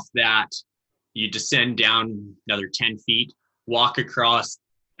 get off that. You descend down another 10 feet, walk across,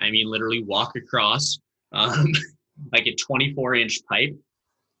 literally walk across like a 24-inch pipe.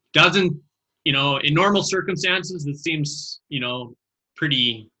 Doesn't, in normal circumstances, it seems,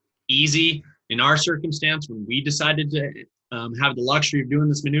 pretty easy. In our circumstance, when we decided to have the luxury of doing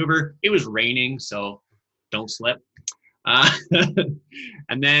this maneuver, it was raining, so don't slip. And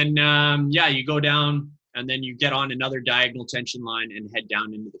then, you go down and then you get on another diagonal tension line and head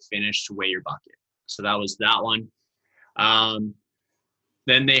down into the finish to weigh your bucket. So that was that one.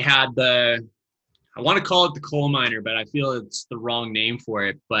 Then they had I want to call it the coal miner, but I feel it's the wrong name for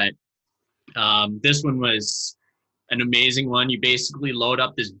it. But this one was an amazing one. You basically load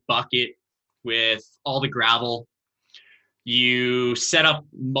up this bucket with all the gravel. You set up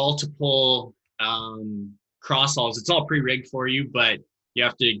multiple cross hauls. It's all pre-rigged for you, but you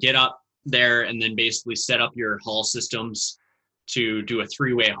have to get up there and then basically set up your haul systems to do a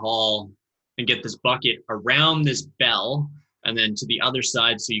 3-way haul and get this bucket around this bell and then to the other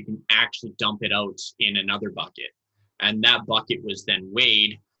side so you can actually dump it out in another bucket. And that bucket was then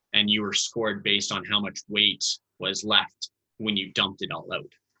weighed, and you were scored based on how much weight was left when you dumped it all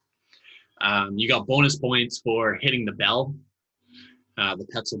out. You got bonus points for hitting the bell, the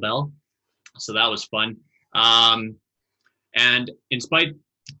Petzl bell. So that was fun. And in spite,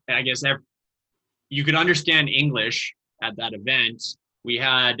 I guess, you could understand English at that event. We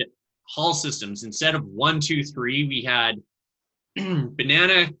had haul systems. Instead of 1, 2, 3, we had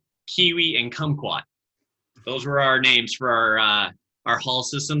banana, kiwi, and kumquat. Those were our names for our haul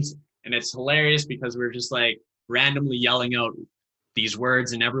systems. And it's hilarious because we're just like randomly yelling out these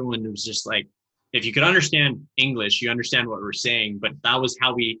words, and everyone was just like, if you could understand English, you understand what we're saying. But that was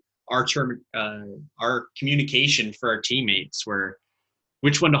how our communication for our teammates were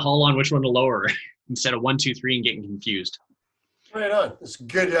which one to haul on, which one to lower, instead of 1, 2, 3 and getting confused. Right on. It's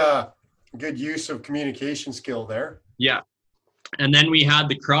good use of communication skill there. Yeah. And then we had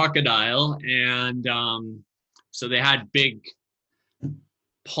the crocodile, and so they had big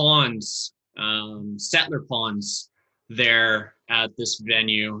ponds, settler ponds there at this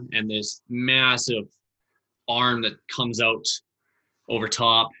venue, and this massive arm that comes out over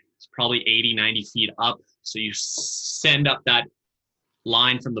top. It's probably 80, 90 feet up. So you send up that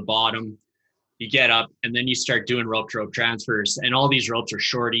line from the bottom, you get up, and then you start doing rope-to-rope transfers. And all these ropes are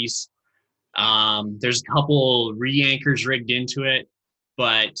shorties. There's a couple re-anchors rigged into it,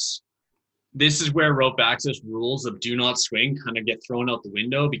 but this is where rope access rules of do not swing kind of get thrown out the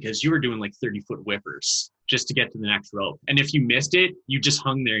window, because you were doing like 30-foot whippers just to get to the next rope. And if you missed it, you just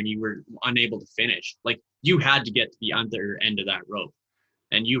hung there and you were unable to finish. Like, you had to get to the other end of that rope,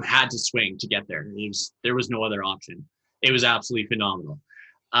 and you had to swing to get there. There was no other option. It was absolutely phenomenal.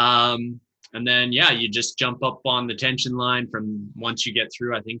 And then, yeah, you just jump up on the tension line from once you get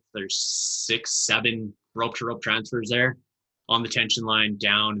through, I think there's 6, 7 rope-to-rope transfers there on the tension line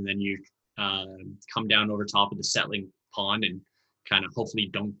down, and then you come down over top of the settling pond and kind of hopefully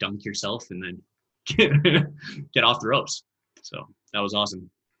don't dunk yourself and then get off the ropes. So that was awesome.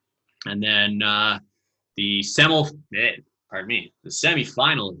 And then the semi-final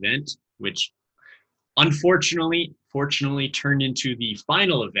event, which fortunately turned into the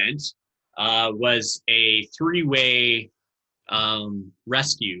final event, was a 3-way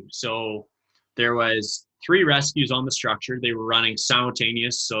rescue. So there was 3 rescues on the structure. They were running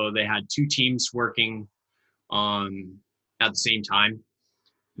simultaneous, so they had 2 teams working at the same time.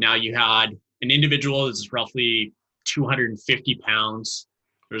 Now you had an individual that's roughly 250 pounds.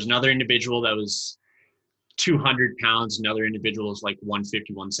 There was another individual that was 200 pounds. Another individual was like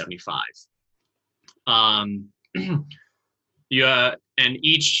 150, 175. And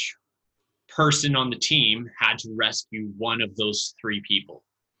each person on the team had to rescue one of those 3 people.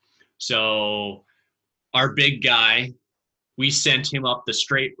 So our big guy, we sent him up the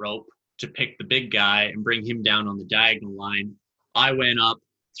straight rope to pick the big guy and bring him down on the diagonal line. I went up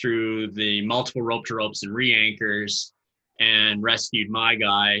through the multiple rope to ropes and re-anchors and rescued my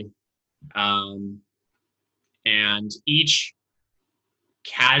guy. And each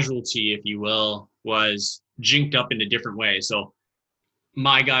casualty, if you will, was jinked up in a different way. So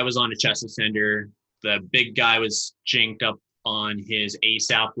my guy was on a chest ascender. The big guy was jinked up on his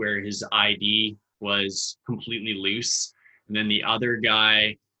ASAP where his ID was completely loose. And then the other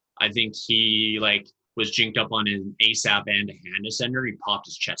guy, I think he was jinked up on an ASAP and a hand ascender. He popped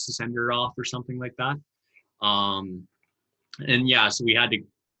his chest ascender off or something like that. And yeah, so we had to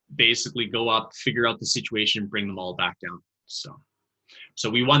basically go up, figure out the situation, bring them all back down. So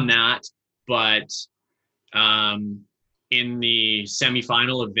we won that, but in the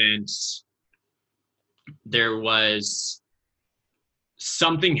semifinal event, there was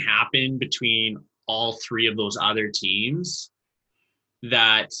something happened between all 3 of those other teams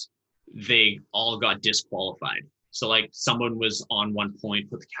that they all got disqualified. So like someone was on one point,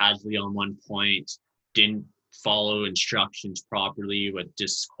 put the casualty on one point, didn't follow instructions properly, what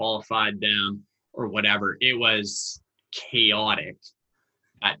disqualified them or whatever. It was chaotic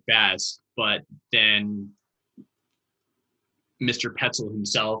at best, but then Mr. Petzel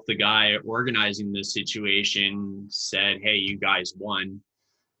himself, the guy organizing the situation, said, "Hey, you guys won."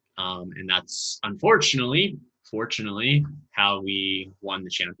 And that's fortunately, how we won the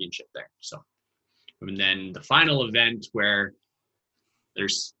championship there. So, and then the final event where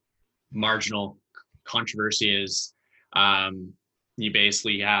there's marginal controversy is you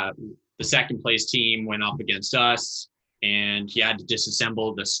basically have the second place team went up against us, and you had to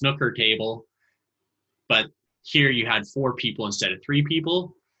disassemble the snooker table. But here you had 4 people instead of 3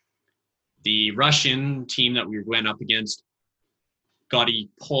 people. The Russian team that we went up against got to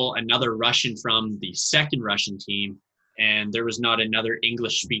pull another Russian from the second Russian team, and there was not another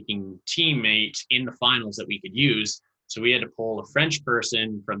English-speaking teammate in the finals that we could use. So we had to pull a French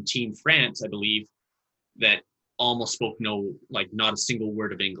person from Team France, I believe, that almost spoke not a single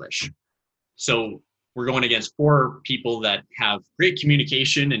word of English. So we're going against 4 people that have great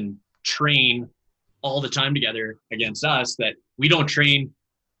communication and train all the time together against us, that we don't train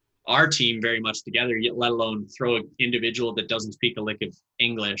our team very much together, yet let alone throw an individual that doesn't speak a lick of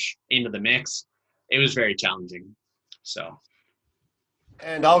English into the mix. It was very challenging. So,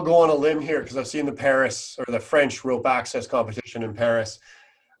 and I'll go on a limb here because I've seen the French rope access competition in Paris.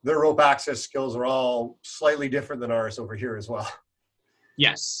 Their rope access skills are all slightly different than ours over here as well.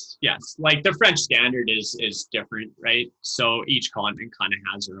 Yes. Like the French standard is different, right? So each continent kind of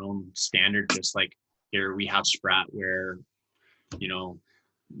has their own standard. Just like here we have Sprat, where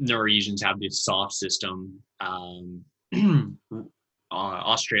Norwegians have this soft system.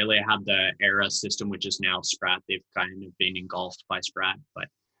 Australia had the ERA system, which is now Sprat. They've kind of been engulfed by Sprat, but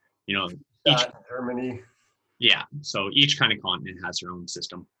Germany. Yeah, so each kind of continent has their own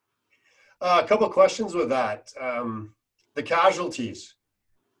system. A couple of questions with that. The casualties,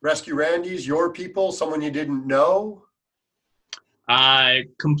 Rescue Randy's, your people, someone you didn't know?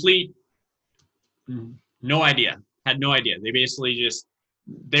 Complete, no idea. Had no idea. They basically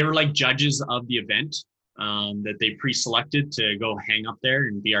they were like judges of the event that they pre-selected to go hang up there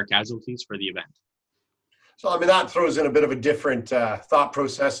and be our casualties for the event. So, I mean, that throws in a bit of a different thought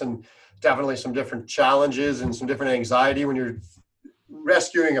process and definitely some different challenges and some different anxiety when you're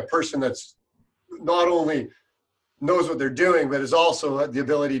rescuing a person that's not only knows what they're doing, but is also the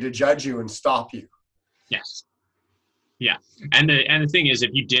ability to judge you and stop you. Yes. Yeah. And the thing is, if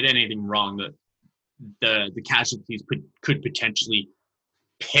you did anything wrong, the casualties could potentially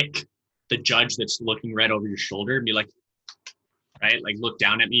pick the judge that's looking right over your shoulder and be like, right, like look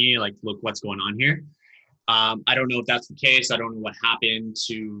down at me, like look what's going on here. I don't know if that's the case. I don't know what happened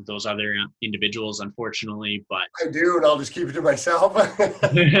to those other individuals, unfortunately, but I do, and I'll just keep it to myself.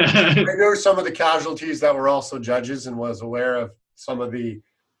 I know some of the casualties that were also judges and was aware of some of the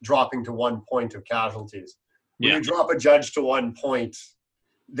dropping to 1 point of casualties. When you drop a judge to 1 point,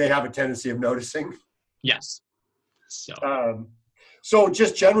 they have a tendency of noticing. Yes. So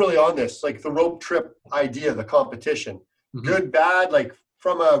just generally on this, like the rope trip idea, the competition, good, bad, like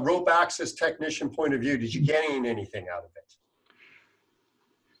from a rope access technician point of view, did you gain anything out of it?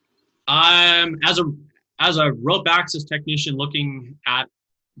 As a rope access technician looking at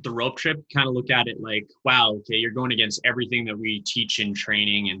the rope trip, kind of look at it like, wow, okay, you're going against everything that we teach in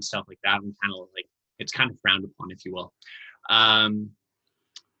training and stuff like that. And kind of like, it's kind of frowned upon, if you will.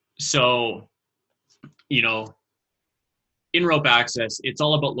 So, in rope access, it's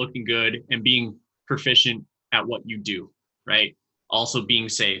all about looking good and being proficient at what you do, right? Also being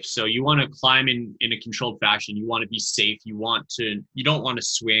safe. So you want to climb in a controlled fashion. You want to be safe. You don't want to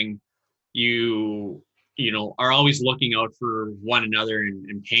swing. You are always looking out for one another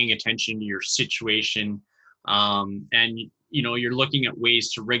and paying attention to your situation. And you're looking at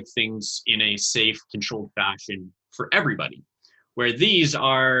ways to rig things in a safe, controlled fashion for everybody, where these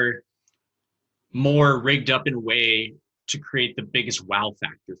are more rigged up in a way to create the biggest wow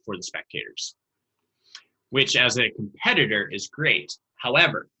factor for the spectators, which as a competitor is great.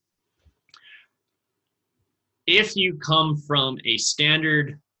 However, if you come from a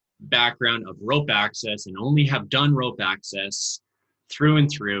standard background of rope access and only have done rope access through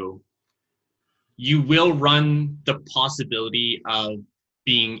and through, you will run the possibility of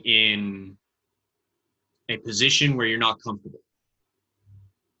being in a position where you're not comfortable,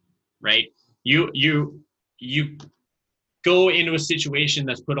 right? You go into a situation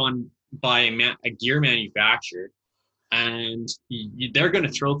that's put on by a gear manufacturer, and they're going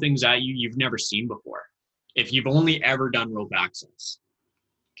to throw things at you you've never seen before if you've only ever done rope access.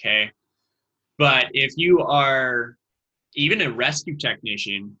 Okay. But if you are even a rescue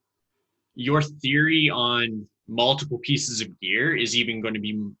technician, your theory on multiple pieces of gear is even going to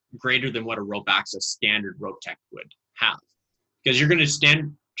be greater than what a rope access standard rope tech would have, because you're going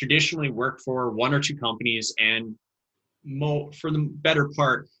to traditionally work for one or two companies, and for the better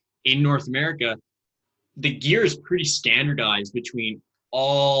part in North America, the gear is pretty standardized between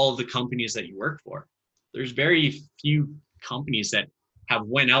all the companies that you work for. There's very few companies that have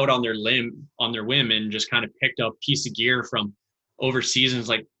went out on their whim and just kind of picked up a piece of gear from overseas and it's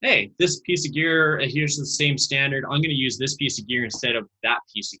like, hey, this piece of gear adheres to the same standard. I'm going to use this piece of gear instead of that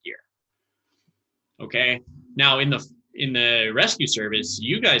piece of gear. Okay. Now in the rescue service,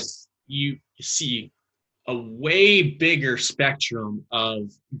 you see a way bigger spectrum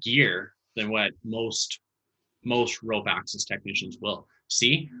of gear than what most rope access technicians will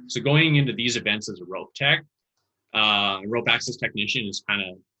see. So going into these events as a rope access technician is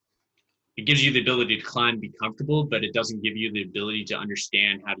it gives you the ability to climb, be comfortable, but it doesn't give you the ability to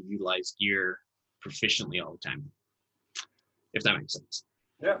understand how to utilize gear proficiently all the time, if that makes sense.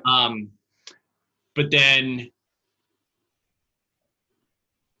 Yeah. But then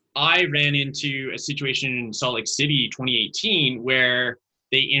I ran into a situation in Salt Lake City 2018 where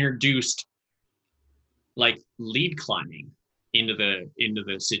they introduced like lead climbing into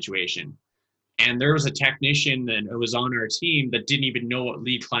the situation. And there was a technician that was on our team that didn't even know what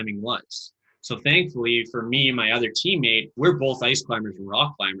lead climbing was. So thankfully for me and my other teammate, we're both ice climbers and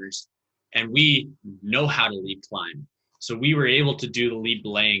rock climbers, and we know how to lead climb. So we were able to do the lead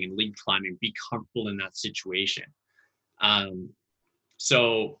belaying and lead climbing, be comfortable in that situation.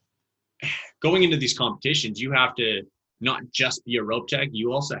 So going into these competitions, you have to not just be a rope tech,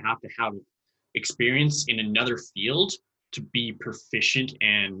 you also have to have experience in another field to be proficient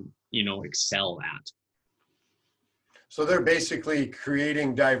and, excel at. So they're basically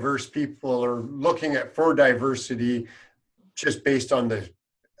creating diverse people or looking for diversity just based on the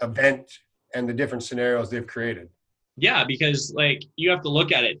event and the different scenarios they've created. Yeah, because you have to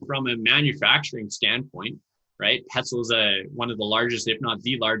look at it from a manufacturing standpoint, right? Petzl is one of the largest, if not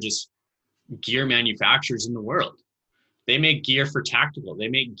the largest, gear manufacturers in the world. They make gear for tactical. They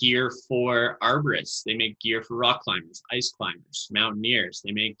make gear for arborists. They make gear for rock climbers, ice climbers, mountaineers.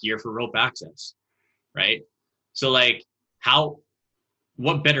 They make gear for rope access, right? So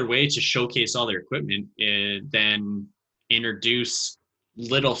what better way to showcase all their equipment than introduce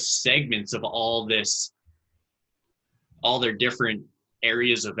little segments of all their different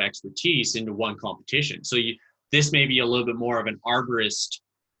areas of expertise into one competition. So this may be a little bit more of an arborist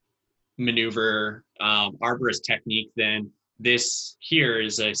maneuver, arborist technique than this here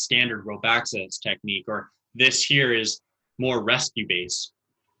is a standard rope access technique, or this here is more rescue based,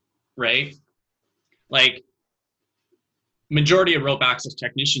 right? Majority of rope access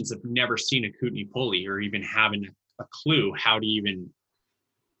technicians have never seen a Kootenai pulley or even having a clue how to even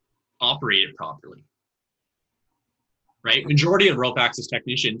operate it properly, right? Majority of rope access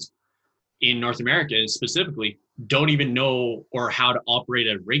technicians in North America specifically don't even know or how to operate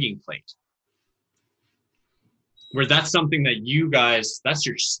a rigging plate. Where that's something that you guys, that's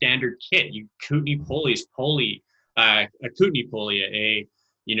your standard kit. You Kootenai pulleys, a Kootenai pulley,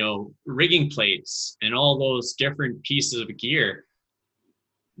 rigging plates, and all those different pieces of gear.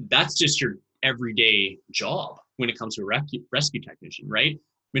 That's just your everyday job when it comes to a rescue technician, right?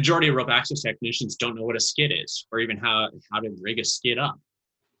 Majority of rope access technicians don't know what a skid is, or even how to rig a skid up.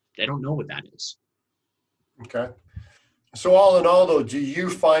 They don't know what that is. Okay. So all in all, though, do you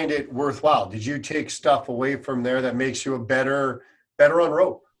find it worthwhile? Did you take stuff away from there that makes you a better on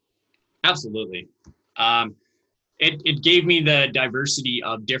rope? Absolutely. It gave me the diversity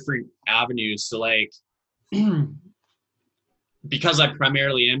of different avenues. So because I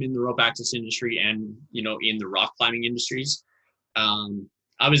primarily am in the rope access industry and, in the rock climbing industries,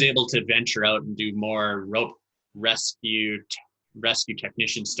 I was able to venture out and do more rope rescue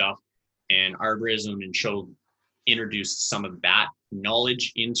technician stuff and arborism and introduce some of that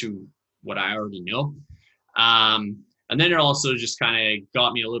knowledge into what I already know. And then it also just kind of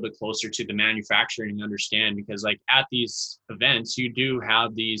got me a little bit closer to the manufacturing and understand, because at these events, you do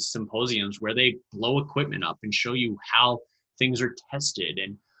have these symposiums where they blow equipment up and show you how things are tested.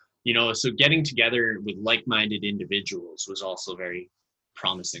 And, so getting together with like-minded individuals was also very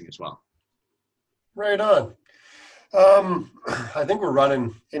promising as well. Right on. I think we're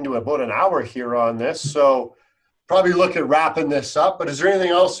running into about an hour here on this, so probably look at wrapping this up. But is there anything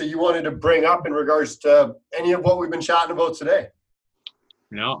else that you wanted to bring up in regards to any of what we've been chatting about today?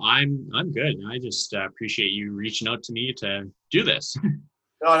 No, I'm good. I just appreciate you reaching out to me to do this.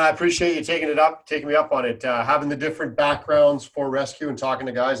 No, and I appreciate you taking me up on it. Having the different backgrounds for rescue and talking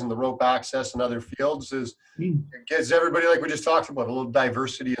to guys in the rope access and other fields it gives everybody, like we just talked about, a little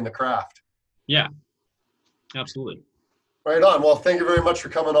diversity in the craft. Yeah, absolutely. Right on. Well, thank you very much for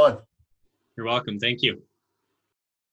coming on. You're welcome. Thank you.